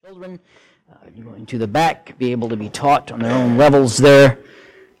Children going to the back, be able to be taught on their own levels there.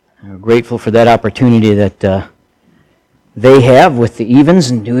 We're grateful for that opportunity that they have with the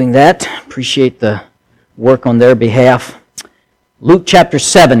Evens in doing that. Appreciate the work on their behalf. Luke chapter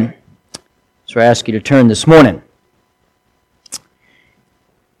 7. So I ask you to turn this morning.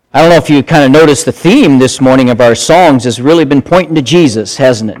 I don't know if you kind of noticed the theme this morning of our songs has really been pointing to Jesus,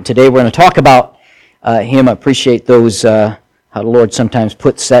 hasn't it? Today we're going to talk about Him. I appreciate those, how the Lord sometimes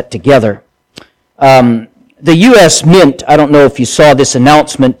puts that together. The U.S. Mint, I don't know if you saw this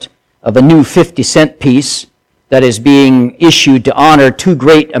announcement of a new 50-cent piece that is being issued to honor two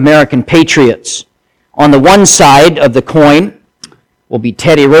great American patriots. On the one side of the coin will be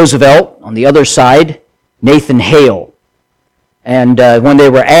Teddy Roosevelt. On the other side, Nathan Hale. And when they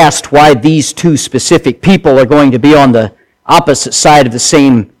were asked why these two specific people are going to be on the opposite side of the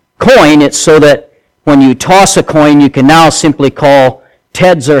same coin, it's so that when you toss a coin, you can now simply call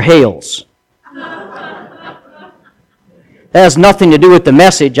Ted's or Hale's. That has nothing to do with the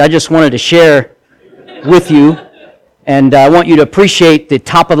message. I just wanted to share with you. And I want you to appreciate the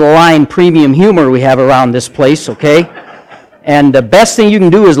top-of-the-line premium humor we have around this place, okay? And the best thing you can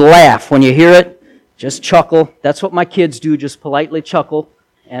do is laugh when you hear it. Just chuckle. That's what my kids do, just politely chuckle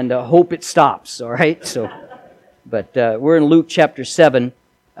and hope it stops, all right? But we're in Luke chapter 7.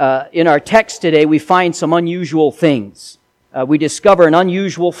 In our text today, we find some unusual things. We discover an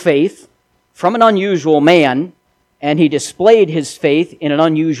unusual faith from an unusual man, and he displayed his faith in an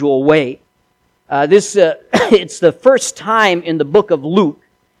unusual way. It's the first time in the book of Luke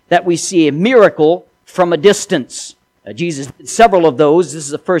that we see a miracle from a distance. Jesus did several of those. This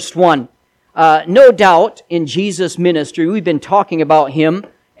is the first one. No doubt in Jesus' ministry, we've been talking about Him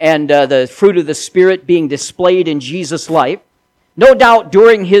and the fruit of the Spirit being displayed in Jesus' life. No doubt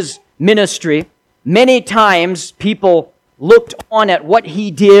during His ministry, many times people looked on at what He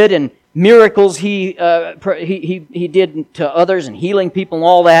did and miracles He did to others and healing people and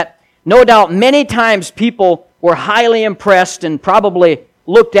all that. No doubt many times people were highly impressed and probably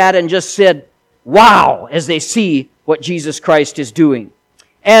looked at it and just said, wow, as they see what Jesus Christ is doing.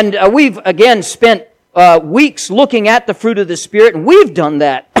 And we've, again, spent weeks looking at the fruit of the Spirit, and we've done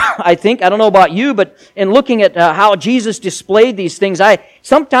that, I think. I don't know about you, but in looking at how Jesus displayed these things, I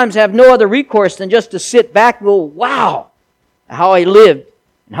sometimes have no other recourse than just to sit back and go, wow, how I lived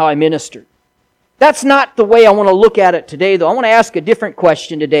and how I ministered. That's not the way I want to look at it today, though. I want to ask a different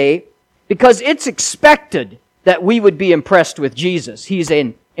question today, because it's expected that we would be impressed with Jesus. He's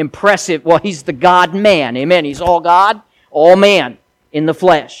an impressive, he's the God-man, amen. He's all God, all man in the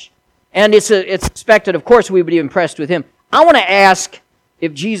flesh. And it's expected, of course, we would be impressed with Him. I want to ask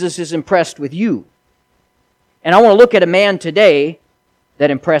if Jesus is impressed with you. And I want to look at a man today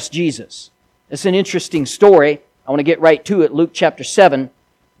that impressed Jesus. It's an interesting story. I want to get right to it. Luke chapter 7,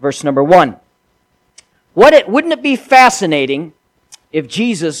 verse number 1. Wouldn't it be fascinating if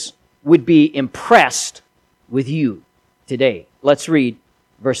Jesus would be impressed with you today? Let's read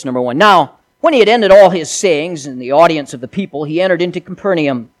verse number 1. Now, when he had ended all his sayings in the audience of the people, he entered into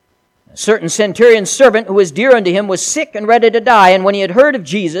Capernaum. A certain centurion's servant, who was dear unto him, was sick and ready to die. And when he had heard of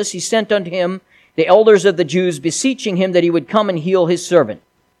Jesus, he sent unto him the elders of the Jews, beseeching him that he would come and heal his servant.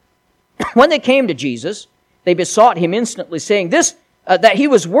 When they came to Jesus, they besought him instantly, saying, that he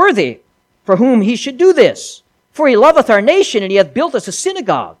was worthy for whom he should do this. For he loveth our nation, and he hath built us a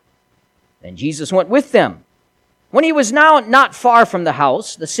synagogue. Then Jesus went with them. When he was now not far from the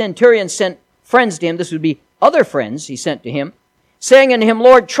house, the centurion sent friends to him. This would be other friends he sent to him, saying unto him,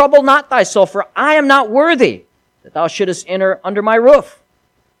 Lord, trouble not thyself, for I am not worthy that thou shouldest enter under my roof.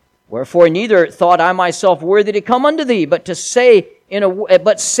 Wherefore neither thought I myself worthy to come unto thee, but say in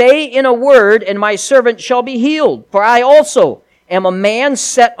a word, and my servant shall be healed. For I also am a man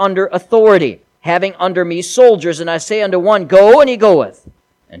set under authority, having under me soldiers, and I say unto one, Go, and he goeth,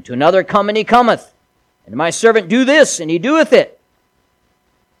 and to another, Come, and he cometh, and to my servant, Do this, and he doeth it.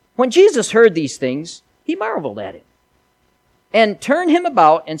 When Jesus heard these things, he marveled at him, and turned him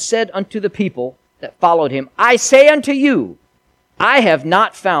about, and said unto the people that followed him, I say unto you, I have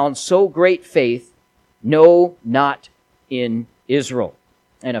not found so great faith, no, not in Israel.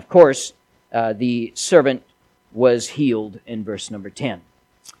 And of course, the servant was healed in verse number 10.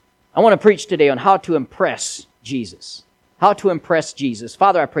 I want to preach today on how to impress Jesus. How to impress Jesus.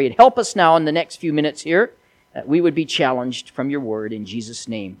 Father, I pray you'd help us now in the next few minutes here, that we would be challenged from your word in Jesus'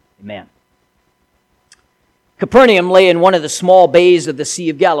 name. Amen. Capernaum lay in one of the small bays of the Sea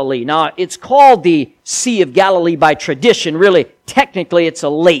of Galilee. Now, it's called the Sea of Galilee by tradition. Really, technically, it's a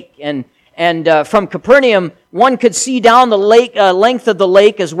lake. And from Capernaum, one could see down the lake, length of the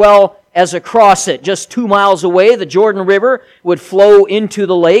lake, as well as across it. Just 2 miles away, the Jordan River would flow into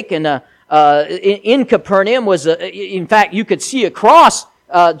the lake, and in Capernaum was, in fact, you could see across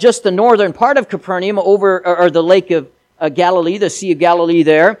just the northern part of Capernaum over, or the lake of Galilee, the Sea of Galilee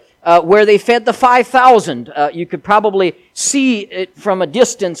there, where they fed the 5,000. You could probably see it from a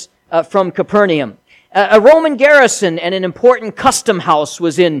distance from Capernaum. A Roman garrison and an important custom house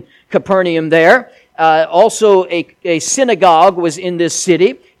was in Capernaum there. Also, a synagogue was in this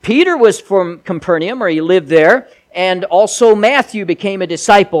city. Peter was from Capernaum, or he lived there, and also Matthew became a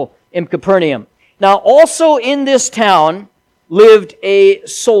disciple in Capernaum. Now, also in this town lived a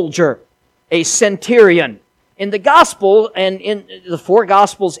soldier, a centurion. In the Gospel, and in the 4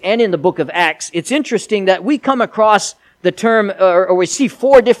 Gospels and in the book of Acts, it's interesting that we come across the term, or we see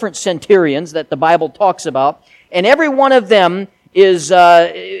 4 different centurions that the Bible talks about, and every one of them is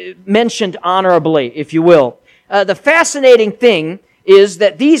mentioned honorably, if you will. The fascinating thing is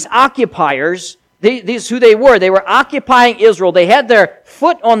that these occupiers, these who they were occupying Israel. They had their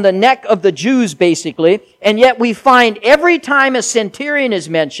foot on the neck of the Jews, basically, and yet we find every time a centurion is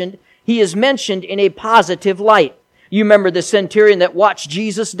mentioned, he is mentioned in a positive light. You remember the centurion that watched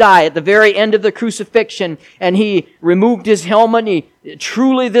Jesus die at the very end of the crucifixion, and he removed his helmet, and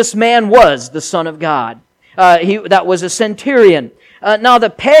truly this man was the Son of God. That was a centurion. Now the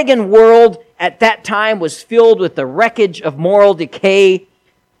pagan world at that time was filled with the wreckage of moral decay.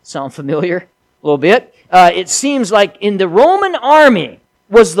 Sound familiar? A little bit. It seems like in the Roman army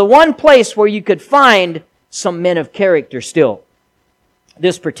was the one place where you could find some men of character still.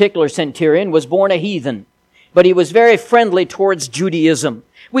 This particular centurion was born a heathen, but he was very friendly towards Judaism.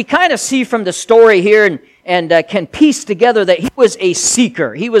 We kind of see from the story here and can piece together that he was a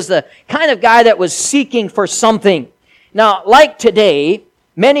seeker. He was the kind of guy that was seeking for something. Now, like today,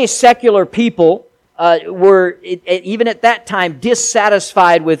 many secular people were, even at that time,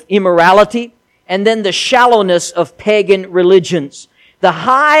 dissatisfied with immorality and then the shallowness of pagan religions. The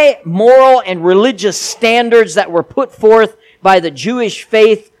high moral and religious standards that were put forth by the Jewish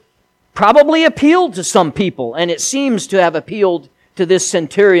faith probably appealed to some people, and it seems to have appealed to this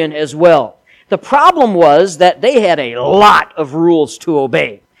centurion as well. The problem was that they had a lot of rules to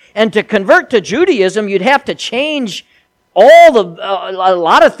obey. And to convert to Judaism, you'd have to change a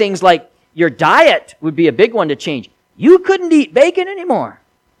lot of things, like your diet would be a big one to change. You couldn't eat bacon anymore.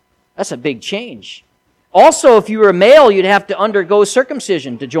 That's a big change. Also, if you were a male, you'd have to undergo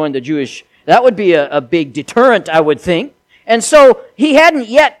circumcision to join the Jewish. That would be a big deterrent, I would think. And so he hadn't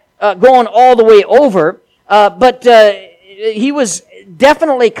yet gone all the way over, but he was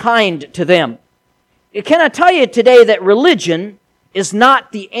definitely kind to them. Can I tell you today that religion is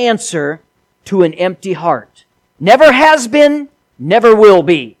not the answer to an empty heart? Never has been, never will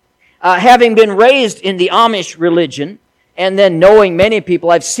be. Having been raised in the Amish religion, and then knowing many people,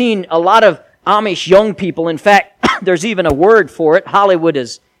 I've seen a lot of Amish young people. In fact, there's even a word for it. Hollywood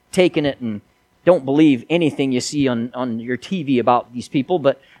has taken it, and don't believe anything you see on your TV about these people,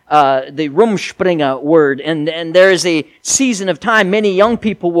 but the Rumspringa word, and there's a season of time many young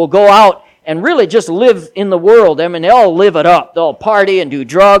people will go out and really just live in the world. I mean, they'll live it up. They'll party and do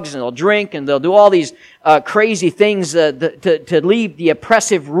drugs, and they'll drink, and they'll do all these crazy things to leave the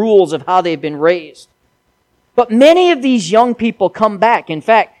oppressive rules of how they've been raised. But many of these young people come back. In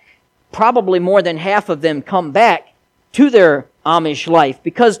fact, probably more than half of them come back to their Amish life,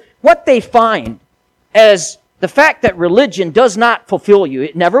 because what they find as the fact that religion does not fulfill you,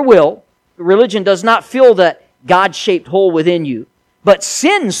 it never will. Religion does not fill that God-shaped hole within you. But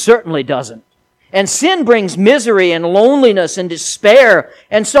sin certainly doesn't. And sin brings misery and loneliness and despair.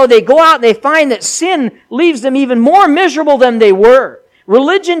 And so they go out and they find that sin leaves them even more miserable than they were.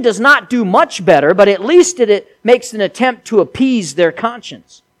 Religion does not do much better, but at least it makes an attempt to appease their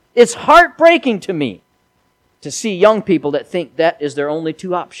conscience. It's heartbreaking to me to see young people that think that is their only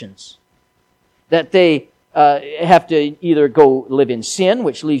 2 options. That they have to either go live in sin,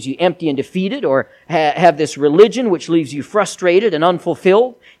 which leaves you empty and defeated, or have this religion, which leaves you frustrated and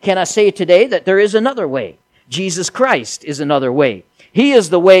unfulfilled. Can I say today that there is another way? Jesus Christ is another way. He is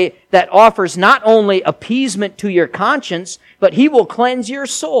the way that offers not only appeasement to your conscience, but He will cleanse your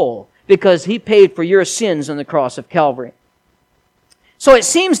soul because He paid for your sins on the cross of Calvary. So it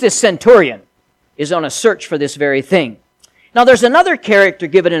seems this centurion is on a search for this very thing. Now there's another character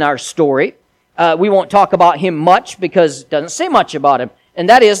given in our story. We won't talk about him much because it doesn't say much about him. And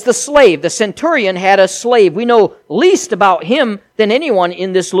that is the slave. The centurion had a slave. We know least about him than anyone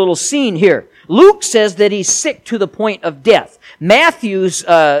in this little scene here. Luke says that he's sick to the point of death. Matthew's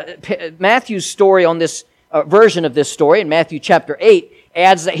story on this version of this story, in Matthew chapter 8,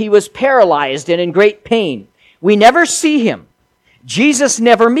 adds that he was paralyzed and in great pain. We never see him. Jesus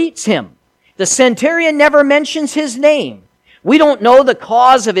never meets him. The centurion never mentions his name. We don't know the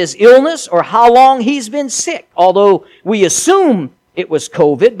cause of his illness or how long he's been sick, although we assume it was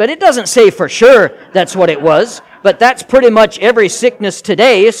COVID, but it doesn't say for sure that's what it was. But that's pretty much every sickness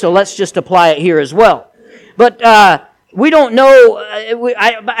today, so let's just apply it here as well. But we don't know.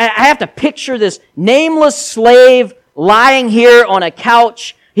 I have to picture this nameless slave lying here on a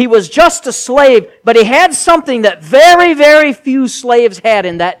couch. He was just a slave, but he had something that very, very few slaves had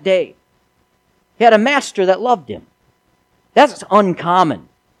in that day. He had a master that loved him. That's uncommon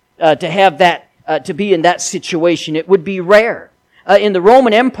to have that, to be in that situation. It would be rare. In the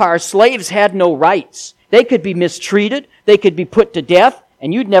Roman Empire, slaves had no rights. They could be mistreated. They could be put to death,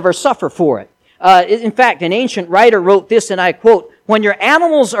 and you'd never suffer for it. In fact, an ancient writer wrote this, and I quote, "When your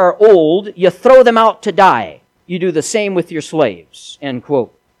animals are old, you throw them out to die. You do the same with your slaves," end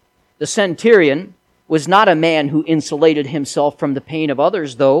quote. The centurion was not a man who insulated himself from the pain of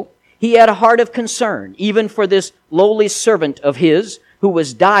others, though. He had a heart of concern, even for this lowly servant of his who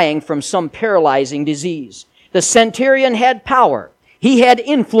was dying from some paralyzing disease. The centurion had power. He had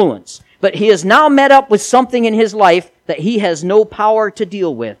influence, but he has now met up with something in his life that he has no power to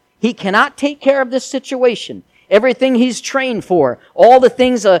deal with. He cannot take care of this situation. Everything he's trained for, all the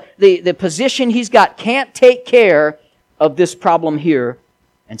things, the position he's got can't take care of this problem here.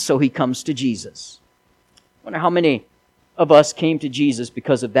 And so he comes to Jesus. I wonder how many of us came to Jesus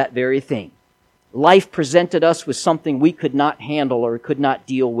because of that very thing. Life presented us with something we could not handle or could not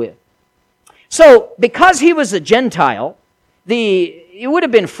deal with. So, because he was a Gentile, it would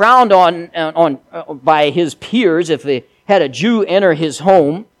have been frowned on by his peers if they had a Jew enter his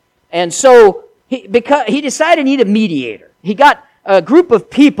home. And so, because he decided he needed a mediator. He got a group of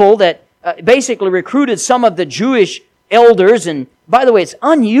people that basically recruited some of the Jewish elders. And by the way, it's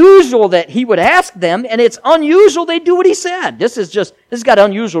unusual that he would ask them, and it's unusual they do what he said. This has got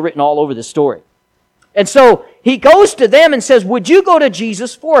unusual written all over the story. And so, he goes to them and says, "Would you go to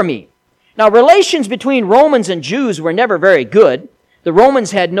Jesus for me?" Now, relations between Romans and Jews were never very good. The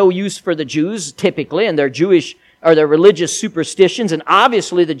Romans had no use for the Jews, typically, and their Jewish or their religious superstitions. And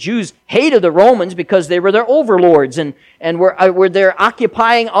obviously, the Jews hated the Romans because they were their overlords and were their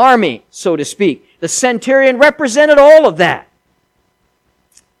occupying army, so to speak. The centurion represented all of that.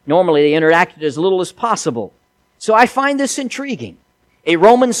 Normally, they interacted as little as possible. So I find this intriguing. A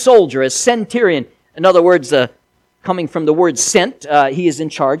Roman soldier, a centurion, in other words, coming from the word sent, he is in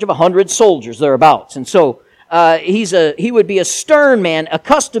charge of 100 soldiers thereabouts. And so he would be a stern man,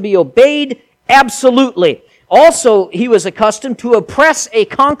 accustomed to be obeyed absolutely. Also, he was accustomed to oppress a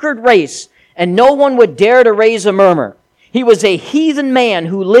conquered race, and no one would dare to raise a murmur. He was a heathen man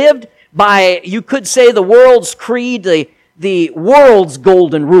who lived by, you could say, the world's creed, the world's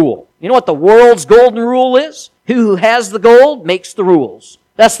golden rule. You know what the world's golden rule is? He who has the gold makes the rules.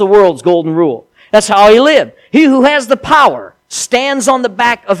 That's the world's golden rule. That's how he lived. He who has the power stands on the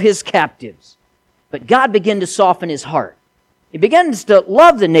back of his captives. But God began to soften his heart. He begins to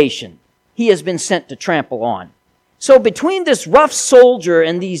love the nation he has been sent to trample on. So between this rough soldier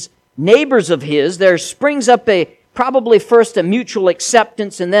and these neighbors of his, there springs up probably first a mutual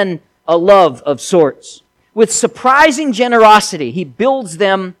acceptance and then a love of sorts. With surprising generosity, he builds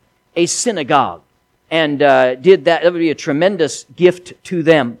them a synagogue and did that. That would be a tremendous gift to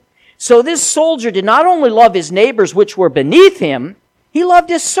them. So this soldier did not only love his neighbors which were beneath him, he loved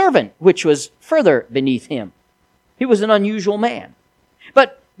his servant which was further beneath him. He was an unusual man.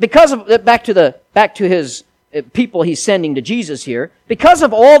 But because of, back to his people he's sending to Jesus here, because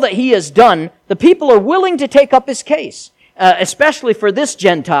of all that he has done, the people are willing to take up his case, especially for this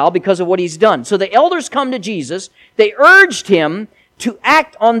Gentile because of what he's done. So the elders come to Jesus. They urged him to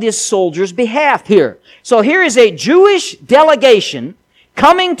act on this soldier's behalf here. So here is a Jewish delegation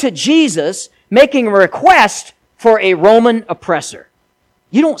coming to Jesus, making a request for a Roman oppressor.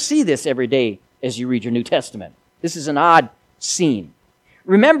 You don't see this every day as you read your New Testament. This is an odd scene.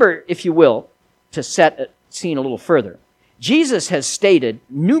 Remember, if you will, to set a scene a little further, Jesus has stated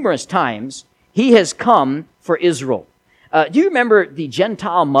numerous times he has come for Israel. Do you remember the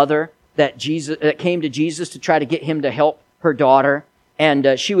Gentile mother that came to Jesus to try to get him to help her daughter?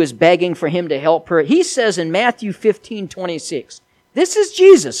 And she was begging for him to help her. He says in Matthew 15:26, this is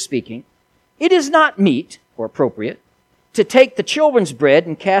Jesus speaking, "It is not meet," or appropriate, "to take the children's bread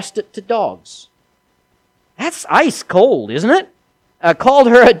and cast it to dogs." That's ice cold, isn't it? Called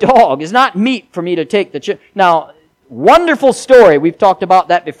her a dog. It's not meet for me to take the Now, wonderful story. We've talked about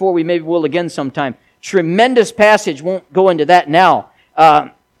that before. We maybe will again sometime. Tremendous passage. Won't go into that now.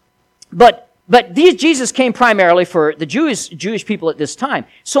 But Jesus came primarily for the Jewish people at this time.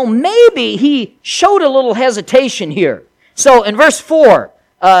 So maybe he showed a little hesitation here. So in verse 4,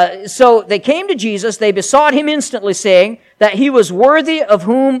 so they came to Jesus, they besought him instantly, saying that he was worthy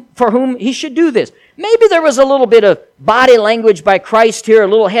for whom he should do this. Maybe there was a little bit of body language by Christ here, a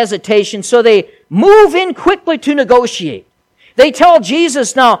little hesitation, so they move in quickly to negotiate. They tell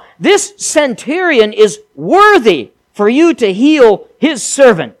Jesus, now, this centurion is worthy for you to heal his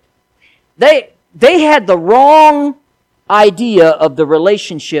servant. They had the wrong idea of the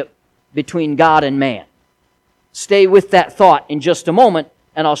relationship between God and man. Stay with that thought in just a moment,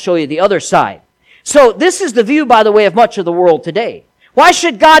 and I'll show you the other side. So this is the view, by the way, of much of the world today. Why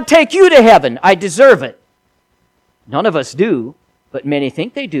should God take you to heaven? I deserve it. None of us do, but many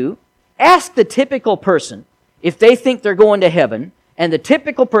think they do. Ask the typical person if they think they're going to heaven, and the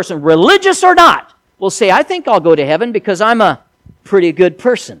typical person, religious or not, will say, I think I'll go to heaven because I'm a pretty good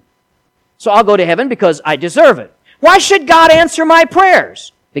person. So I'll go to heaven because I deserve it. Why should God answer my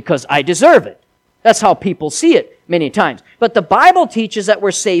prayers? Because I deserve it. That's how people see it many times. But the Bible teaches that we're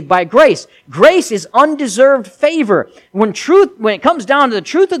saved by grace. Grace is undeserved favor. When it comes down to the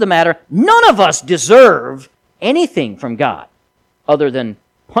truth of the matter, none of us deserve anything from God other than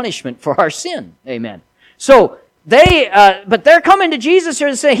punishment for our sin. Amen. So but they're coming to Jesus here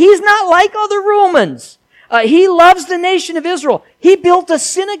and saying, He's not like other Romans. He loves the nation of Israel. He built a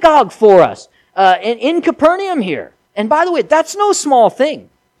synagogue for us in Capernaum here. And by the way, that's no small thing.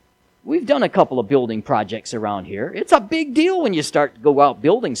 We've done a couple of building projects around here. It's a big deal when you start to go out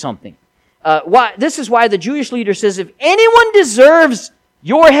building something. This is why the Jewish leader says, if anyone deserves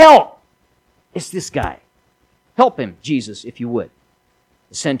your help, it's this guy. Help him, Jesus, if you would.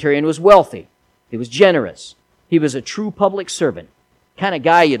 The centurion was wealthy. He was generous. He was a true public servant. Kind of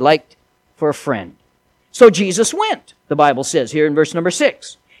guy you'd like for a friend. So Jesus went, the Bible says here in verse number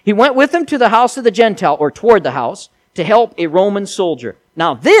 6. He went with him to the house of the Gentile, or toward the house, to help a Roman soldier.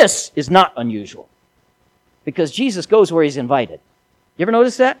 Now this is not unusual, because Jesus goes where He's invited. You ever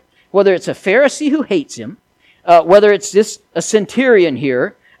notice that? Whether it's a Pharisee who hates Him, whether it's a centurion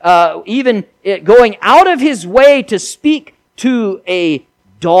here, even going out of his way to speak to a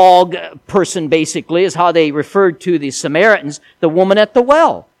dog person, basically, is how they referred to the Samaritans, the woman at the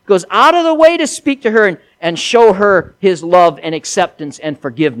well. Goes out of the way to speak to her and show her His love and acceptance and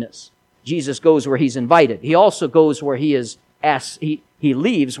forgiveness. Jesus goes where He's invited. He also goes where He is asked. He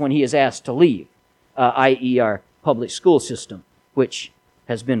leaves when He is asked to leave, i.e. our public school system, which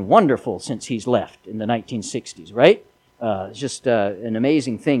has been wonderful since He's left in the 1960s, right? It's just an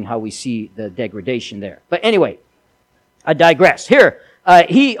amazing thing how we see the degradation there. But anyway, I digress. Here,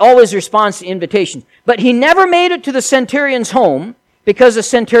 He always responds to invitations. But He never made it to the centurion's home because the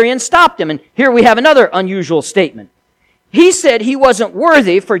centurion stopped him. And here we have another unusual statement. He said he wasn't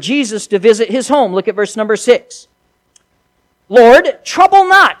worthy for Jesus to visit his home. Look at verse number 6. Lord, trouble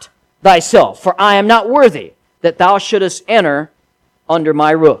not thyself, for I am not worthy that thou shouldest enter under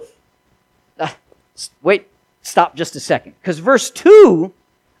my roof. Wait, stop just a second. Because verse 2,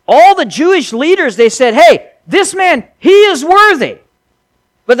 all the Jewish leaders, they said, hey, this man, he is worthy.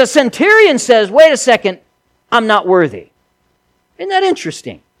 But the centurion says, wait a second, I'm not worthy. Isn't that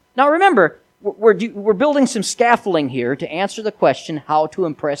interesting? Now remember, we're building some scaffolding here to answer the question how to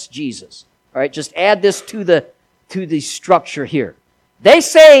impress Jesus. All right, just add this to the structure here. They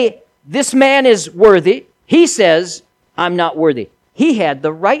say this man is worthy. He says, I'm not worthy. He had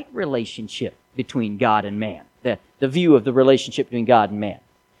the right relationship between God and man, the view of the relationship between God and man,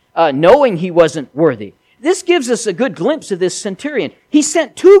 knowing he wasn't worthy. This gives us a good glimpse of this centurion. He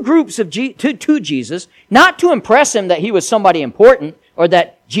sent two groups to Jesus, not to impress him that he was somebody important or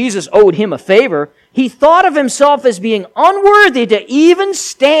that Jesus owed him a favor. He thought of himself as being unworthy to even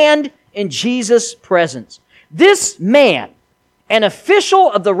stand in Jesus' presence. This man, an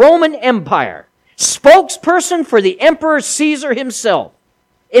official of the Roman Empire, spokesperson for the Emperor Caesar himself.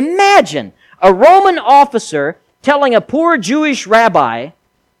 Imagine a Roman officer telling a poor Jewish rabbi,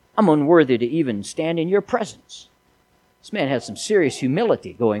 I'm unworthy to even stand in your presence. This man has some serious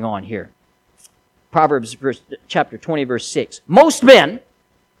humility going on here. Proverbs chapter 20, verse 6. Most men,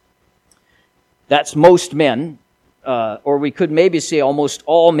 that's most men, or we could maybe say almost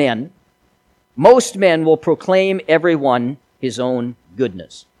all men, most men will proclaim everyone his own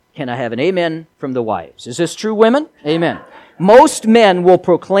goodness. Can I have an amen from the wives? Is this true, women? Amen. Most men will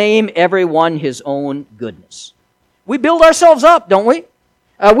proclaim everyone his own goodness. We build ourselves up, don't we?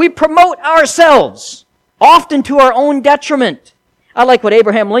 We promote ourselves, often to our own detriment. I like what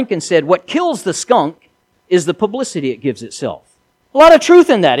Abraham Lincoln said, what kills the skunk is the publicity it gives itself. A lot of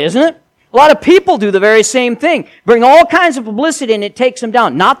truth in that, isn't it? A lot of people do the very same thing. Bring all kinds of publicity and it takes them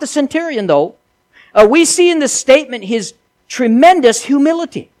down. Not the centurion, though. We see in this statement his tremendous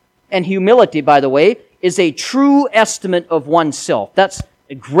humility. And humility, by the way, is a true estimate of oneself. That's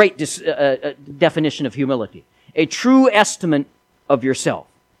a great definition of humility. A true estimate of yourself.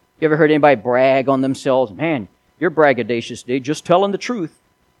 You ever heard anybody brag on themselves? Man, you're braggadocious today, just telling the truth.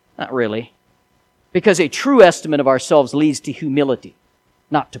 Not really. Because a true estimate of ourselves leads to humility,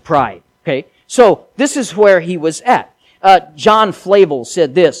 not to pride. Okay? So, this is where he was at. John Flavel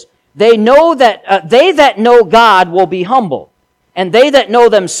said this, they that know God will be humble, and they that know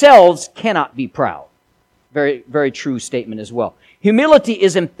themselves cannot be proud. Very, very true statement as well. Humility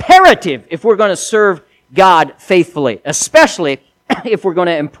is imperative if we're going to serve God faithfully, especially if we're going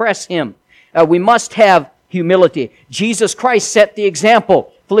to impress Him. We must have humility. Jesus Christ set the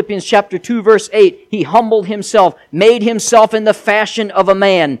example. Philippians chapter 2, verse 8, He humbled Himself, made Himself in the fashion of a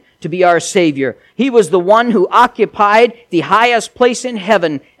man to be our Savior. He was the one who occupied the highest place in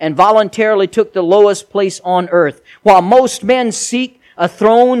heaven and voluntarily took the lowest place on earth. While most men seek a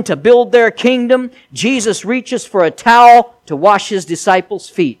throne to build their kingdom, Jesus reaches for a towel to wash His disciples'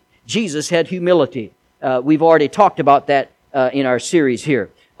 feet. Jesus had humility. We've already talked about that in our series here.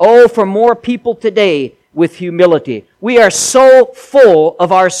 Oh, for more people today with humility. We are so full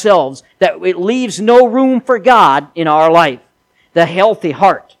of ourselves that it leaves no room for God in our life. The healthy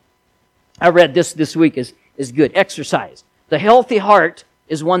heart. I read this week is good. Exercise. The healthy heart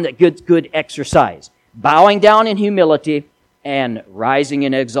is one that gets good exercise. Bowing down in humility and rising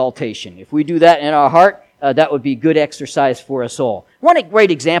in exaltation. If we do that in our heart, that would be good exercise for us all. One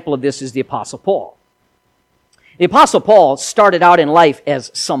great example of this is the Apostle Paul. The Apostle Paul started out in life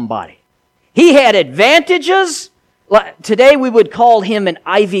as somebody. He had advantages. Today we would call him an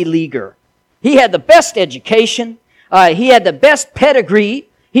Ivy Leaguer. He had the best education. He had the best pedigree.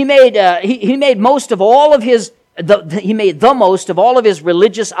 He made the most of all of his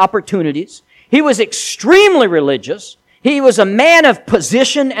religious opportunities. He was extremely religious. He was a man of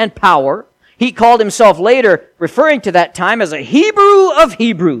position and power. He called himself later, referring to that time, as a Hebrew of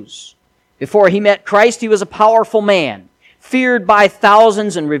Hebrews. Before he met Christ, he was a powerful man, feared by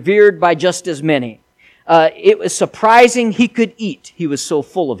thousands and revered by just as many. It was surprising he could eat. He was so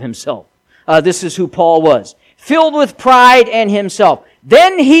full of himself. This is who Paul was, filled with pride and himself.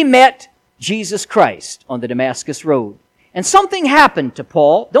 Then he met Jesus Christ on the Damascus Road. And something happened to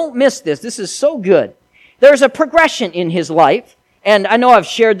Paul. Don't miss this. This is so good. There's a progression in his life. And I know I've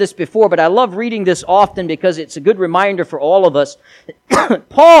shared this before, but I love reading this often because it's a good reminder for all of us.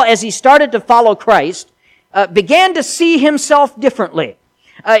 Paul, as he started to follow Christ, began to see himself differently.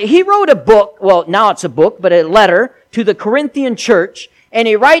 He wrote a book, well, now it's a book, but a letter to the Corinthian church, and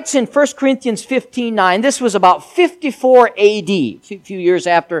he writes in 1 Corinthians 15:9, this was about 54 A.D., a few years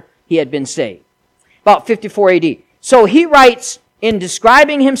after he had been saved. About 54 A.D. So he writes in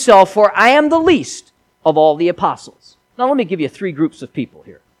describing himself, for I am the least of all the apostles. Now let me give you three groups of people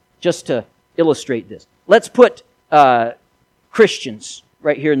here, just to illustrate this. Let's put Christians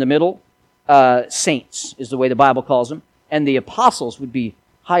right here in the middle. Saints is the way the Bible calls them. And the apostles would be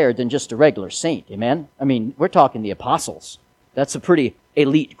higher than just a regular saint, amen? I mean, we're talking the apostles. That's a pretty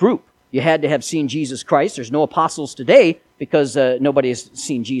elite group. You had to have seen Jesus Christ. There's no apostles today because nobody has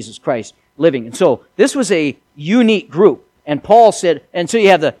seen Jesus Christ living. And so this was a unique group. And Paul said, and so you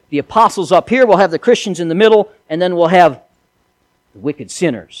have the apostles up here, we'll have the Christians in the middle, and then we'll have the wicked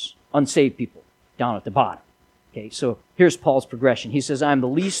sinners, unsaved people, down at the bottom. Okay, so here's Paul's progression. He says, I'm the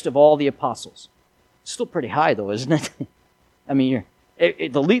least of all the apostles. Still pretty high though, isn't it? I mean,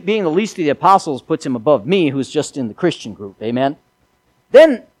 being the least of the apostles puts him above me, who's just in the Christian group, amen?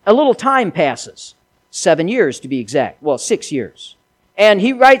 Then a little time passes, 7 years to be exact, well, 6 years. And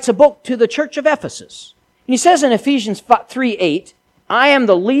he writes a book to the church of Ephesus. And he says in Ephesians 3:8, I am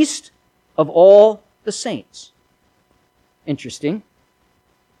the least of all the saints. Interesting.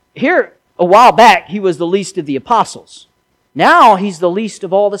 Here, a while back, he was the least of the apostles. Now, he's the least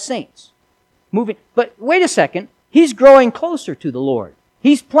of all the saints. But wait a second. He's growing closer to the Lord.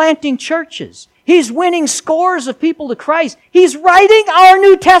 He's planting churches. He's winning scores of people to Christ. He's writing our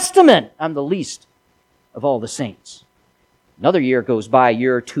New Testament. I'm the least of all the saints. Another year goes by, a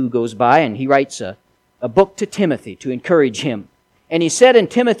year or two goes by, and he writes a book to Timothy to encourage him. And he said in 1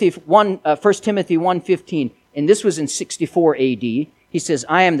 Timothy 1:15, and this was in 64 A.D., he says,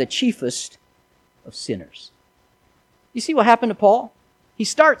 I am the chiefest of sinners. You see what happened to Paul? He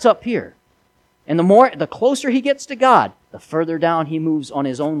starts up here. And the closer he gets to God, the further down he moves on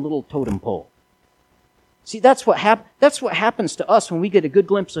his own little totem pole. See, that's what happens to us when we get a good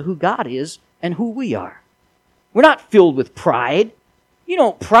glimpse of who God is and who we are. We're not filled with pride. You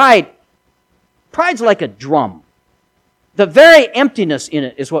know, pride's like a drum. The very emptiness in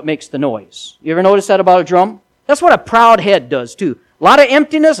it is what makes the noise. You ever notice that about a drum? That's what a proud head does too. A lot of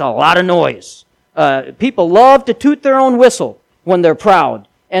emptiness, a lot of noise. People love to toot their own whistle when they're proud.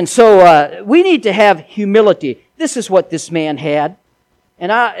 And so we need to have humility. This is what this man had.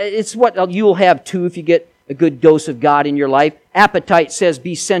 And it's what you'll have too if you get a good dose of God in your life. Appetite says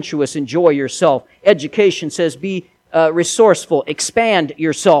be sensuous, enjoy yourself. Education says be resourceful, expand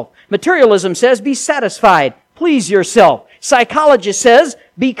yourself. Materialism says be satisfied, please yourself. Psychology says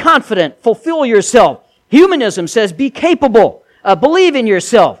be confident, fulfill yourself. Humanism says be capable, believe in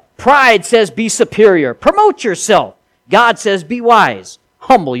yourself. Pride says be superior, promote yourself. God says be wise,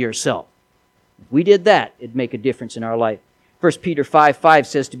 humble yourself. If we did that, it'd make a difference in our life. 1 Peter 5:5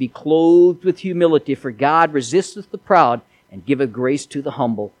 says to be clothed with humility, for God resisteth the proud and giveth grace to the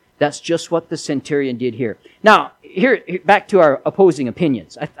humble. That's just what the centurion did here. Now, here back to our opposing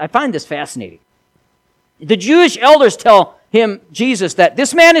opinions. I find this fascinating. The Jewish elders tell him, Jesus, that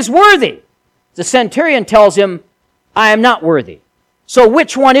this man is worthy. The centurion tells him, I am not worthy. So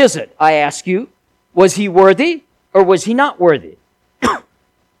which one is it, I ask you? Was he worthy or was he not worthy?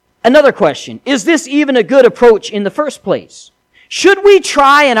 Another question, is this even a good approach in the first place? Should we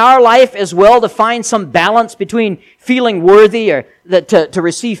try in our life as well to find some balance between feeling worthy or to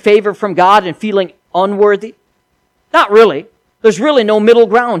receive favor from God and feeling unworthy? Not really. There's really no middle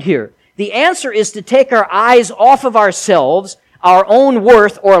ground here. The answer is to take our eyes off of ourselves, our own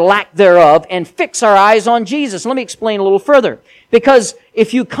worth or lack thereof, and fix our eyes on Jesus. Let me explain a little further. Because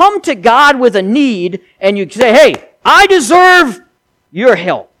if you come to God with a need and you say, hey, I deserve your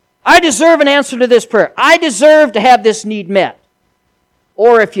help. I deserve an answer to this prayer. I deserve to have this need met.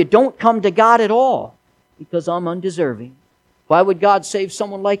 Or if you don't come to God at all, because I'm undeserving, why would God save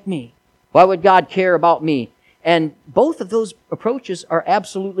someone like me? Why would God care about me? And both of those approaches are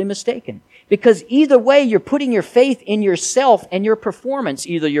absolutely mistaken. Because either way, you're putting your faith in yourself and your performance,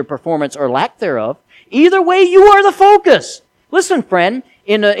 either your performance or lack thereof. Either way, you are the focus. Listen, friend,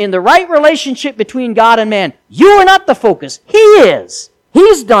 in the right relationship between God and man, you are not the focus. He is.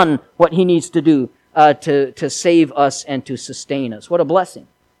 He's done what He needs to do to save us and to sustain us. What a blessing.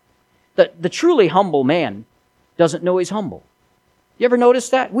 The truly humble man doesn't know he's humble. You ever notice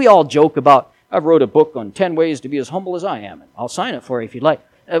that? We all joke about, I wrote a book on 10 ways to be as humble as I am. I'll sign it for you if you'd like.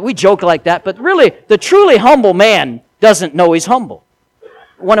 We joke like that, but really, the truly humble man doesn't know he's humble.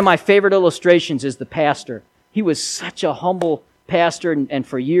 One of my favorite illustrations is the pastor. He was such a humble pastor and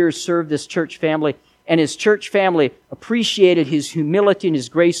for years served this church family. And his church family appreciated his humility and his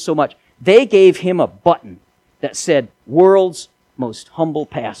grace so much. They gave him a button that said, World's Most Humble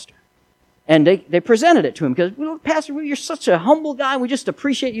Pastor. And they presented it to him because, well, Pastor, you're such a humble guy. We just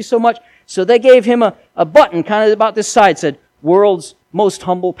appreciate you so much. So they gave him a button kind of about this side, said, World's Most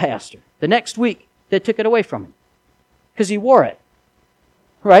Humble Pastor. The next week, they took it away from him because he wore it.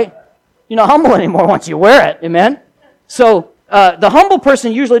 Right? You're not humble anymore once you wear it. Amen? So the humble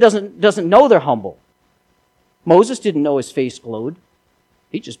person usually doesn't know they're humble. Moses didn't know his face glowed.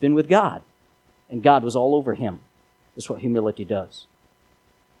 He'd just been with God. And God was all over him. That's what humility does.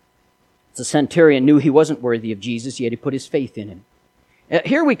 The centurion knew he wasn't worthy of Jesus, yet he put his faith in him.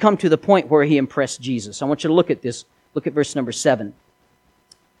 Here we come to the point where he impressed Jesus. I want you to look at this. Look at verse number 7.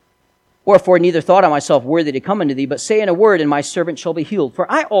 Wherefore neither thought I myself worthy to come unto thee, but say in a word, and my servant shall be healed.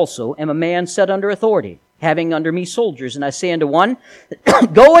 For I also am a man set under authority, having under me soldiers. And I say unto one,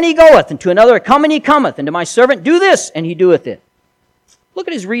 Go, and he goeth, and to another, Come, and he cometh, and to my servant, Do this, and he doeth it. Look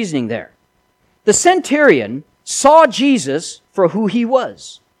at his reasoning there. The centurion saw Jesus for who he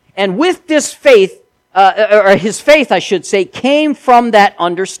was. And with this faith, or his faith, I should say, came from that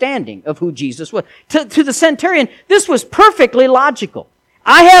understanding of who Jesus was. To the centurion, this was perfectly logical.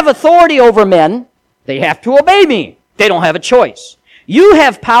 I have authority over men. They have to obey me. They don't have a choice. You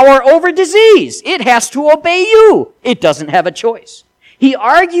have power over disease. It has to obey you. It doesn't have a choice. He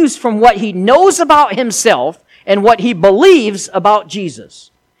argues from what he knows about himself and what he believes about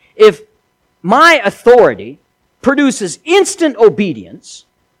Jesus. If my authority produces instant obedience,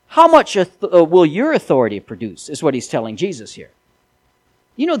 how much will your authority produce, is what he's telling Jesus here.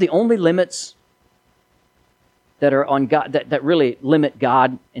 You know the only limits that are on God, that really limit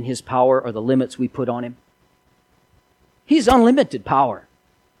God and His power are the limits we put on Him? He's unlimited power.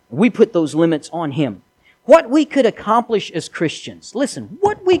 We put those limits on Him. What we could accomplish as Christians, listen,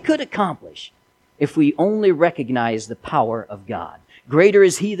 what we could accomplish if we only recognize the power of God. Greater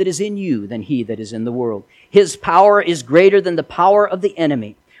is He that is in you than he that is in the world. His power is greater than the power of the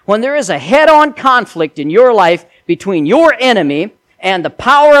enemy. When there is a head-on conflict in your life between your enemy and the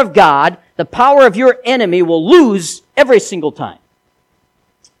power of God, the power of your enemy will lose every single time.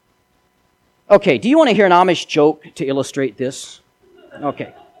 Okay, do you want to hear an Amish joke to illustrate this?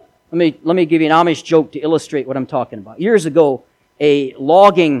 Okay. Let me give you an Amish joke to illustrate what I'm talking about. Years ago, a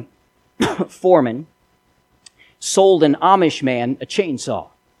logging foreman sold an Amish man a chainsaw.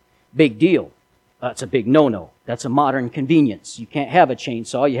 Big deal. That's a big no-no. That's a modern convenience. You can't have a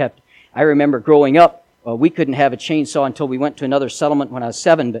chainsaw. I remember growing up, we couldn't have a chainsaw until we went to another settlement when I was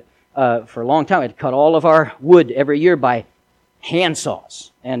 7, but for a long time, I'd cut all of our wood every year by hand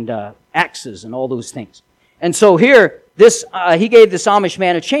saws and axes and all those things. And so here, he gave this Amish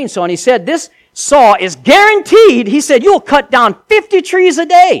man a chainsaw, and he said, this saw is guaranteed. He said, you'll cut down 50 trees a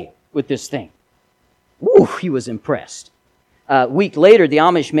day with this thing. Woo, he was impressed. A week later, the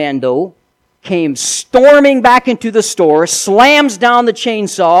Amish man, though, came storming back into the store, slams down the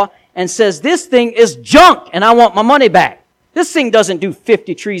chainsaw, and says, this thing is junk, and I want my money back. This thing doesn't do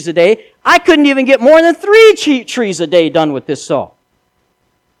 50 trees a day. I couldn't even get more than 3 trees a day done with this saw.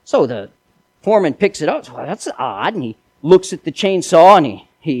 So the foreman picks it up. Well, that's odd. And he looks at the chainsaw and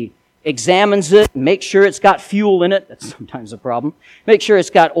he examines it, makes sure it's got fuel in it. That's sometimes a problem. Make sure it's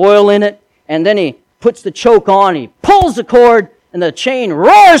got oil in it. And then he puts the choke on, he pulls the cord, and the chain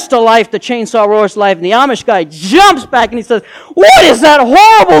roars to life. The chainsaw roars to life. And the Amish guy jumps back and he says, what is that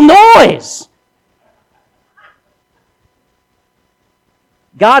horrible noise?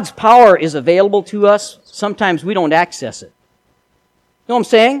 God's power is available to us. Sometimes we don't access it. You know what I'm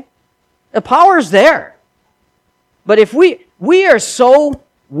saying? The power is there. But if we are so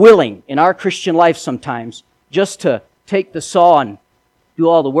willing in our Christian life sometimes just to take the saw and do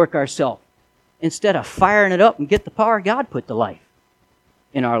all the work ourselves, instead of firing it up and get the power God put to life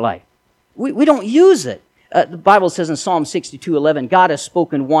in our life. We don't use it. The Bible says in Psalm 62:11, God has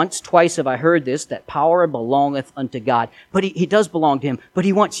spoken once, twice have I heard this, that power belongeth unto God. But he does belong to Him, but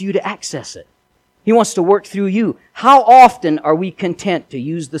He wants you to access it. He wants to work through you. How often are we content to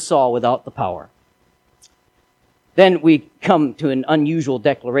use the saw without the power? Then we come to an unusual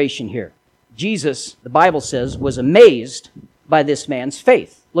declaration here. Jesus, the Bible says, was amazed by this man's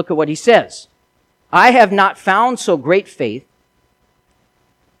faith. Look at what He says. I have not found so great faith,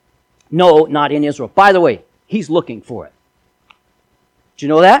 no, not in Israel. By the way, He's looking for it. Do you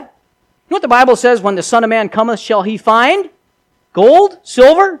know that? You know what the Bible says? When the Son of Man cometh, shall He find gold,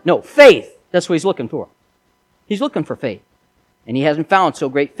 silver? No, faith. That's what He's looking for. He's looking for faith. And He hasn't found so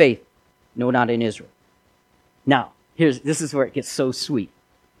great faith, no, not in Israel. Now, this is where it gets so sweet.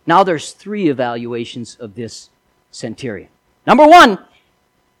 Now there's 3 evaluations of this centurion. Number 1,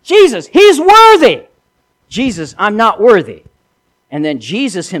 Jesus, He's worthy. Jesus, I'm not worthy. And then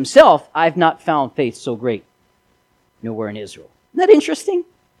Jesus Himself, I've not found faith so great, nowhere in Israel. Isn't that interesting?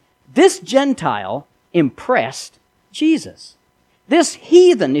 This Gentile impressed Jesus. This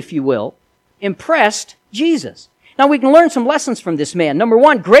heathen, if you will, impressed Jesus. Now we can learn some lessons from this man. Number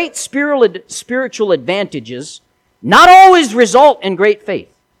 1, great spiritual advantages not always result in great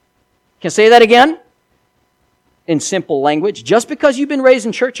faith. Can I say that again? In simple language, just because you've been raised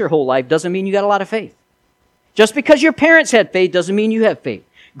in church your whole life doesn't mean you got a lot of faith. Just because your parents had faith doesn't mean you have faith.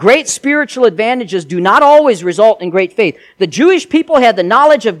 Great spiritual advantages do not always result in great faith. The Jewish people had the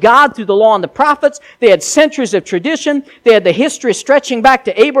knowledge of God through the law and the prophets. They had centuries of tradition. They had the history stretching back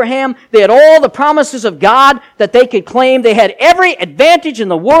to Abraham. They had all the promises of God that they could claim. They had every advantage in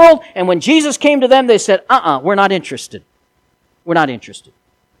the world. And when Jesus came to them, they said, we're not interested. We're not interested.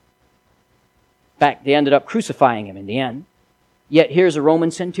 In fact, they ended up crucifying Him in the end. Yet here's a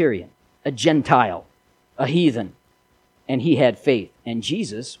Roman centurion, a Gentile, a heathen, and he had faith. And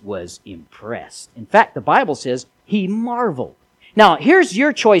Jesus was impressed. In fact, the Bible says He marveled. Now, here's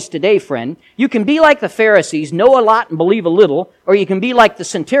your choice today, friend. You can be like the Pharisees, know a lot and believe a little, or you can be like the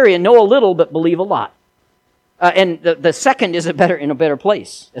centurion, know a little but believe a lot. And the second is in a better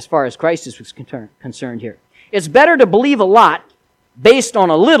place as far as Christ is concerned here. It's better to believe a lot based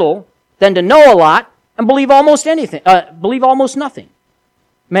on a little than to know a lot and believe almost anything, believe almost nothing.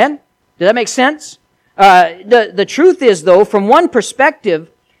 Amen? Did that make sense? The truth is, though, from one perspective,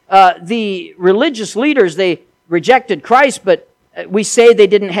 the religious leaders, they rejected Christ, but we say they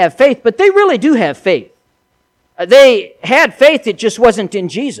didn't have faith, but they really do have faith. They had faith, it just wasn't in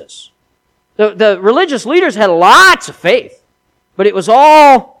Jesus. The religious leaders had lots of faith, but it was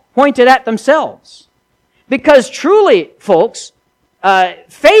all pointed at themselves. Because truly, folks,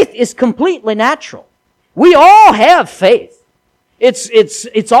 faith is completely natural. We all have faith.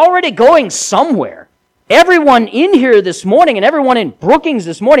 It's already going somewhere. Everyone in here this morning and everyone in Brookings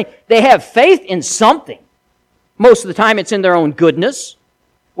this morning, they have faith in something. Most of the time it's in their own goodness,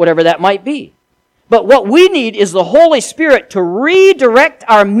 whatever that might be. But what we need is the Holy Spirit to redirect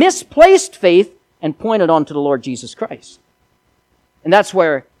our misplaced faith and point it on to the Lord Jesus Christ. And that's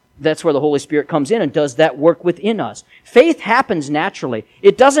where That's where the Holy Spirit comes in and does that work within us. Faith happens naturally.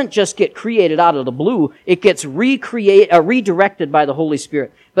 It doesn't just get created out of the blue. It gets redirected by the Holy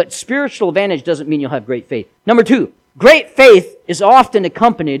Spirit. But spiritual advantage doesn't mean you'll have great faith. Number 2, great faith is often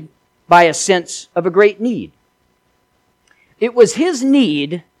accompanied by a sense of a great need. It was his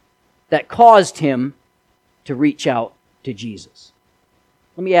need that caused him to reach out to Jesus.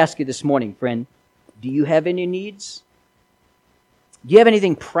 Let me ask you this morning, friend, do you have any needs? Do you have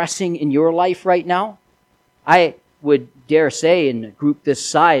anything pressing in your life right now? I would dare say in a group this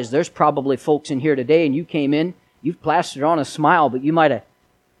size, there's probably folks in here today and you came in, you've plastered on a smile, but you might have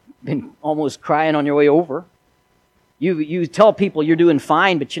been almost crying on your way over. You tell people you're doing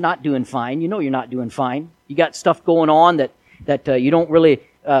fine, but you're not doing fine. You know you're not doing fine. You got stuff going on that you don't really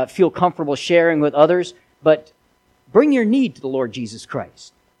feel comfortable sharing with others, but bring your need to the Lord Jesus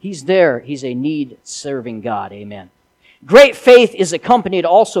Christ. He's there. He's a need-serving God. Amen. Great faith is accompanied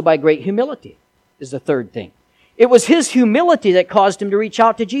also by great humility, is the third thing. It was his humility that caused him to reach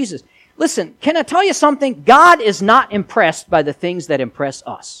out to Jesus. Listen, can I tell you something? God is not impressed by the things that impress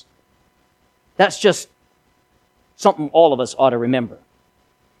us. That's just something all of us ought to remember.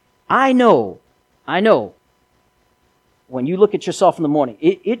 I know, when you look at yourself in the morning,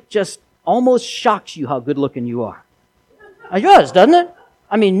 it just almost shocks you how good looking you are. It does, doesn't it?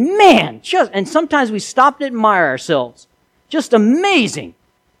 I mean, man, and sometimes we stop to admire ourselves. Just amazing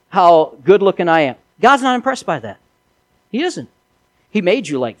how good looking I am. God's not impressed by that. He isn't. He made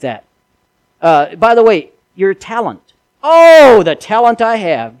you like that. By the way, your talent. Oh, the talent I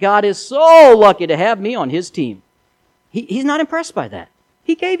have. God is so lucky to have me on His team. He's not impressed by that.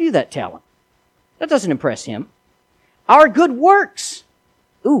 He gave you that talent. That doesn't impress Him. Our good works.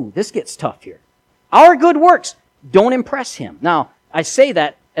 Ooh, this gets tough here. Our good works don't impress Him. Now, I say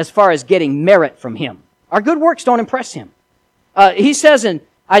that as far as getting merit from Him. Our good works don't impress Him. He says in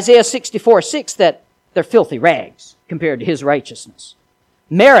Isaiah 64:6 that they're filthy rags compared to His righteousness.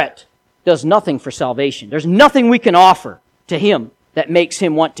 Merit does nothing for salvation. There's nothing we can offer to Him that makes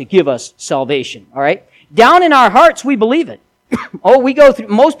Him want to give us salvation. All right? Down in our hearts, we believe it. We go through,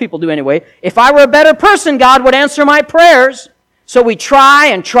 most people do anyway. If I were a better person, God would answer my prayers. So we try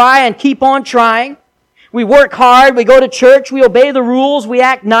and keep on trying. We work hard, we go to church, we obey the rules, we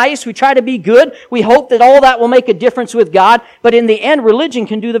act nice, we try to be good. We hope that all that will make a difference with God. But in the end, religion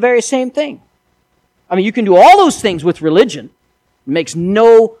can do the very same thing. I mean, you can do all those things with religion. It makes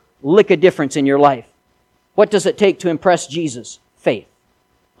no lick of difference in your life. What does it take to impress Jesus? Faith.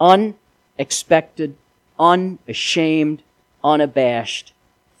 Unexpected, unashamed, unabashed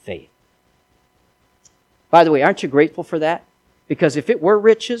faith. By the way, aren't you grateful for that? Because if it were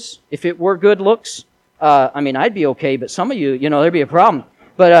riches, if it were good looks, I'd be okay, but some of you, there'd be a problem.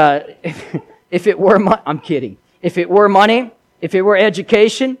 But if it were I'm kidding. If it were money, if it were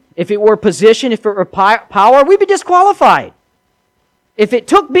education, if it were position, if it were power, we'd be disqualified. If it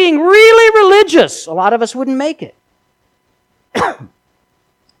took being really religious, a lot of us wouldn't make it.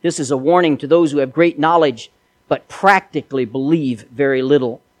 This is a warning to those who have great knowledge, but practically believe very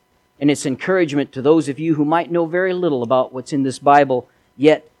little. And it's encouragement to those of you who might know very little about what's in this Bible,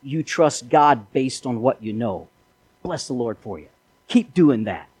 yet you trust God based on what you know. Bless the Lord for you. Keep doing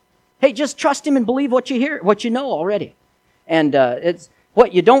that. Hey, just trust Him and believe what you hear, what you know already. And it's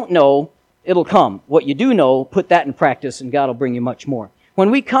what you don't know, it'll come. What you do know, put that in practice and God will bring you much more. When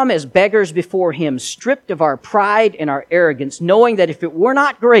we come as beggars before Him, stripped of our pride and our arrogance, knowing that if it were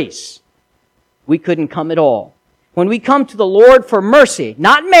not grace, we couldn't come at all. When we come to the Lord for mercy,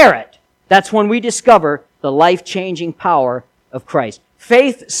 not merit, that's when we discover the life-changing power of Christ.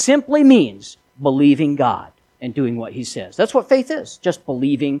 Faith simply means believing God and doing what He says. That's what faith is, just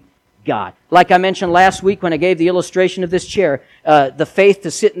believing God. Like I mentioned last week when I gave the illustration of this chair, the faith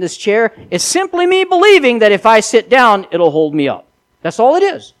to sit in this chair is simply me believing that if I sit down, it'll hold me up. That's all it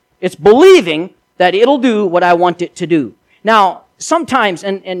is. It's believing that it'll do what I want it to do. Now, sometimes,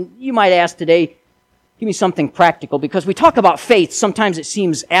 and you might ask today, give me something practical, because we talk about faith, sometimes it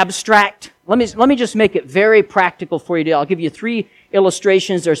seems abstract. Let me just make it very practical for you today. I'll give you 3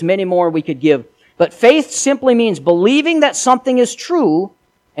 illustrations. There's many more we could give. But faith simply means believing that something is true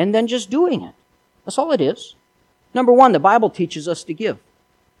and then just doing it. That's all it is. Number 1, the Bible teaches us to give.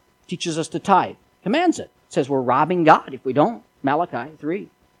 Teaches us to tithe. Commands it. It says we're robbing God if we don't. Malachi 3.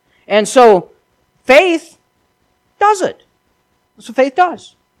 And so, faith does it. That's what faith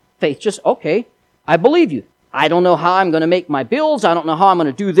does. Faith just, okay, I believe you. I don't know how I'm going to make my bills. I don't know how I'm going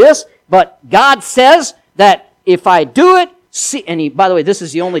to do this. But God says that if I do it, by the way, this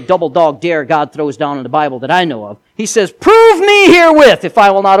is the only double dog dare God throws down in the Bible that I know of. He says, prove me herewith if I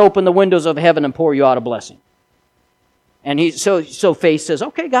will not open the windows of heaven and pour you out a blessing. And so faith says,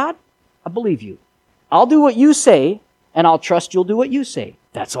 okay, God, I believe you. I'll do what you say, and I'll trust you'll do what you say.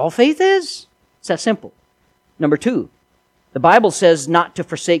 That's all faith is. It's that simple. Number 2, the Bible says not to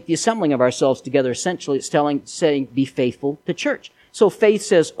forsake the assembling of ourselves together. Essentially, it's saying be faithful to church. So faith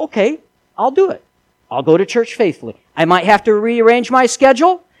says, okay, I'll do it. I'll go to church faithfully. I might have to rearrange my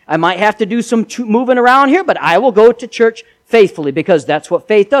schedule. I might have to do some moving around here, but I will go to church faithfully because that's what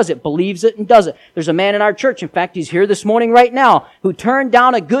faith does. It believes it and does it. There's a man in our church, in fact, he's here this morning right now, who turned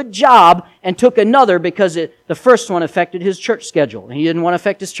down a good job and took another because the first one affected his church schedule. And he didn't want to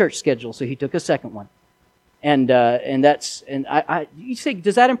affect his church schedule, so he took a second one. You say,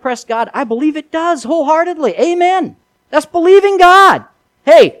 does that impress God? I believe it does wholeheartedly. Amen. That's believing God.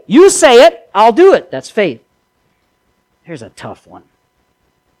 Hey, you say it, I'll do it. That's faith. Here's a tough one.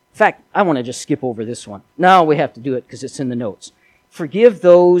 In fact, I want to just skip over this one. No, we have to do it because it's in the notes. Forgive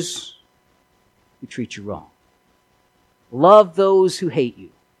those who treat you wrong. Love those who hate you.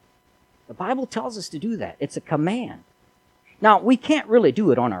 The Bible tells us to do that. It's a command. Now, we can't really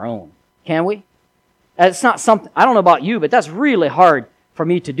do it on our own, can we? It's not something, I don't know about you, but that's really hard for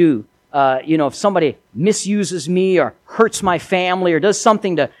me to do. If somebody misuses me or hurts my family or does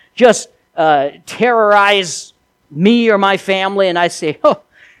something to just terrorize me or my family, and I say, oh,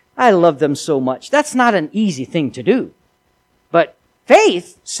 I love them so much. That's not an easy thing to do. But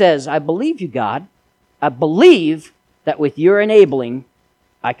faith says, I believe you, God. I believe that with your enabling,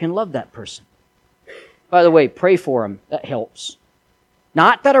 I can love that person. By the way, pray for them. That helps.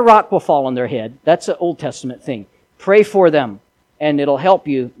 Not that a rock will fall on their head. That's an Old Testament thing. Pray for them, and it'll help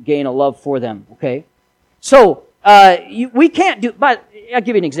you gain a love for them, okay? So, we can't do, but I'll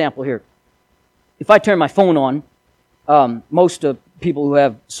give you an example here. If I turn my phone on, most of people who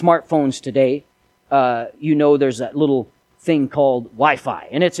have smartphones today, there's that little thing called Wi-Fi,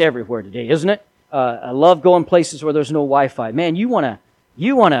 and it's everywhere today, isn't it? I love going places where there's no Wi-Fi. Man, you want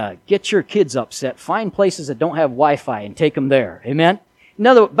to get your kids upset, find places that don't have Wi-Fi and take them there. Amen?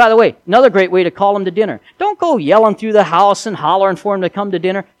 By the way, another great way to call them to dinner. Don't go yelling through the house and hollering for them to come to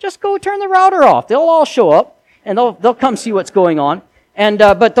dinner. Just go turn the router off. They'll all show up, and they'll come see what's going on.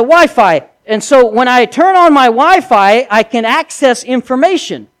 But the Wi-Fi, and so when I turn on my Wi-Fi, I can access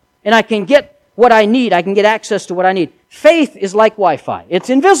information, and I can get what I need. I can get access to what I need. Faith is like Wi-Fi. It's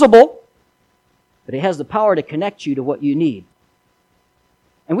invisible, but it has the power to connect you to what you need.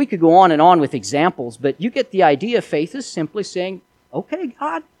 And we could go on and on with examples, but you get the idea. Faith is simply saying, okay,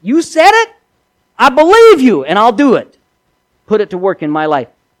 God, you said it. I believe you, and I'll do it. Put it to work in my life.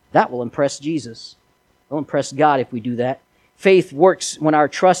 That will impress Jesus. It'll impress God if we do that. Faith works when our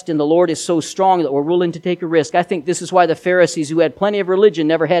trust in the Lord is so strong that we're willing to take a risk. I think this is why the Pharisees, who had plenty of religion,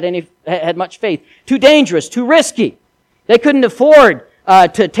 never had much faith. Too dangerous, too risky. They couldn't afford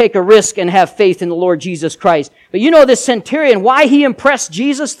to take a risk and have faith in the Lord Jesus Christ. But this centurion, why he impressed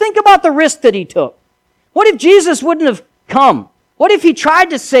Jesus? Think about the risk that he took. What if Jesus wouldn't have come? What if he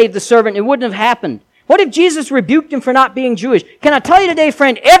tried to save the servant and it wouldn't have happened? What if Jesus rebuked him for not being Jewish? Can I tell you today,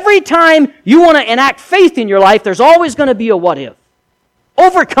 friend, every time you want to enact faith in your life, there's always going to be a what if.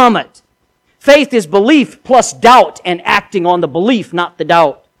 Overcome it. Faith is belief plus doubt and acting on the belief, not the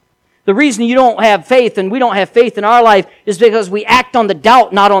doubt. The reason you don't have faith and we don't have faith in our life is because we act on the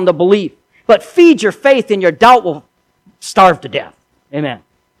doubt, not on the belief. But feed your faith and your doubt will starve to death. Amen.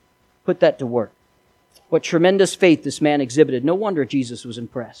 Put that to work. What tremendous faith this man exhibited. No wonder Jesus was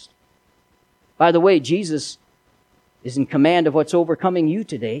impressed. By the way, Jesus is in command of what's overcoming you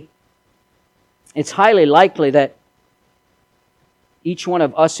today. It's highly likely that each one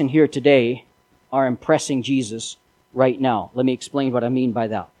of us in here today are impressing Jesus right now. Let me explain what I mean by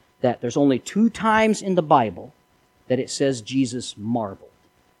that. That there's only 2 times in the Bible that it says Jesus marveled.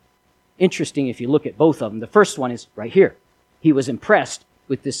 Interesting if you look at both of them. The first one is right here. He was impressed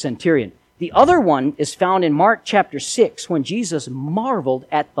with this centurion. The other one is found in Mark chapter 6 when Jesus marveled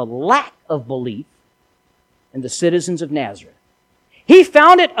at the lack of belief in the citizens of Nazareth. He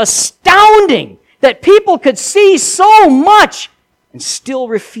found it astounding that people could see so much and still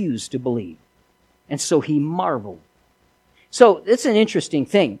refuse to believe. And so he marveled. So it's an interesting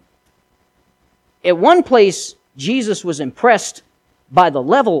thing. At one place, Jesus was impressed by the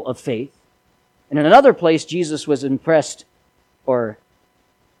level of faith. And in another place, Jesus was impressed or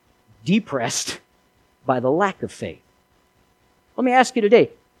depressed by the lack of faith. Let me ask you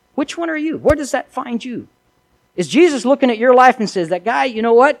today, which one are you? Where does that find you? Is Jesus looking at your life and says, that guy, you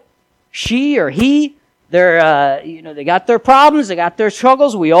know what? She or he, they got their problems, they got their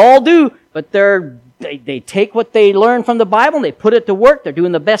struggles, we all do, but they take what they learn from the Bible and they put it to work, they're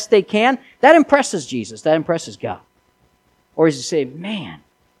doing the best they can. That impresses Jesus, that impresses God. Or does he say, man,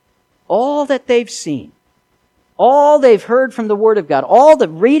 all that they've seen, all they've heard from the Word of God, all the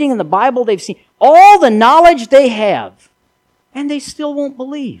reading in the Bible they've seen, all the knowledge they have, and they still won't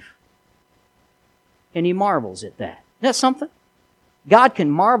believe. And He marvels at that. Isn't that something? God can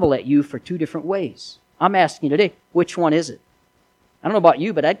marvel at you for two different ways. I'm asking you today, which one is it? I don't know about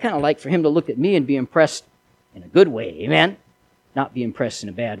you, but I'd kind of like for Him to look at me and be impressed in a good way, amen? Not be impressed in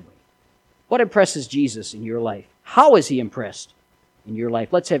a bad way. What impresses Jesus in your life? How is He impressed in your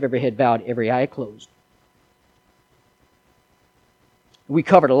life? Let's have every head bowed, every eye closed. We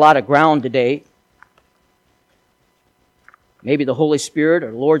covered a lot of ground today. Maybe the Holy Spirit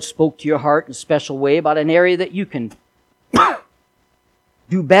or the Lord spoke to your heart in a special way about an area that you can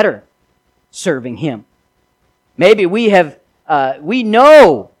do better serving Him. Maybe we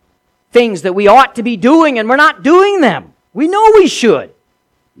know things that we ought to be doing and we're not doing them. We know we should.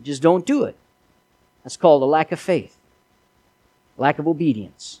 We just don't do it. That's called a lack of faith. Lack of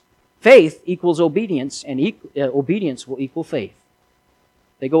obedience. Faith equals obedience, and obedience will equal faith.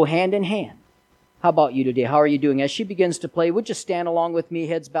 They go hand in hand. How about you today? How are you doing? As she begins to play, would you stand along with me,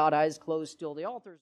 heads bowed, eyes closed, still the altars.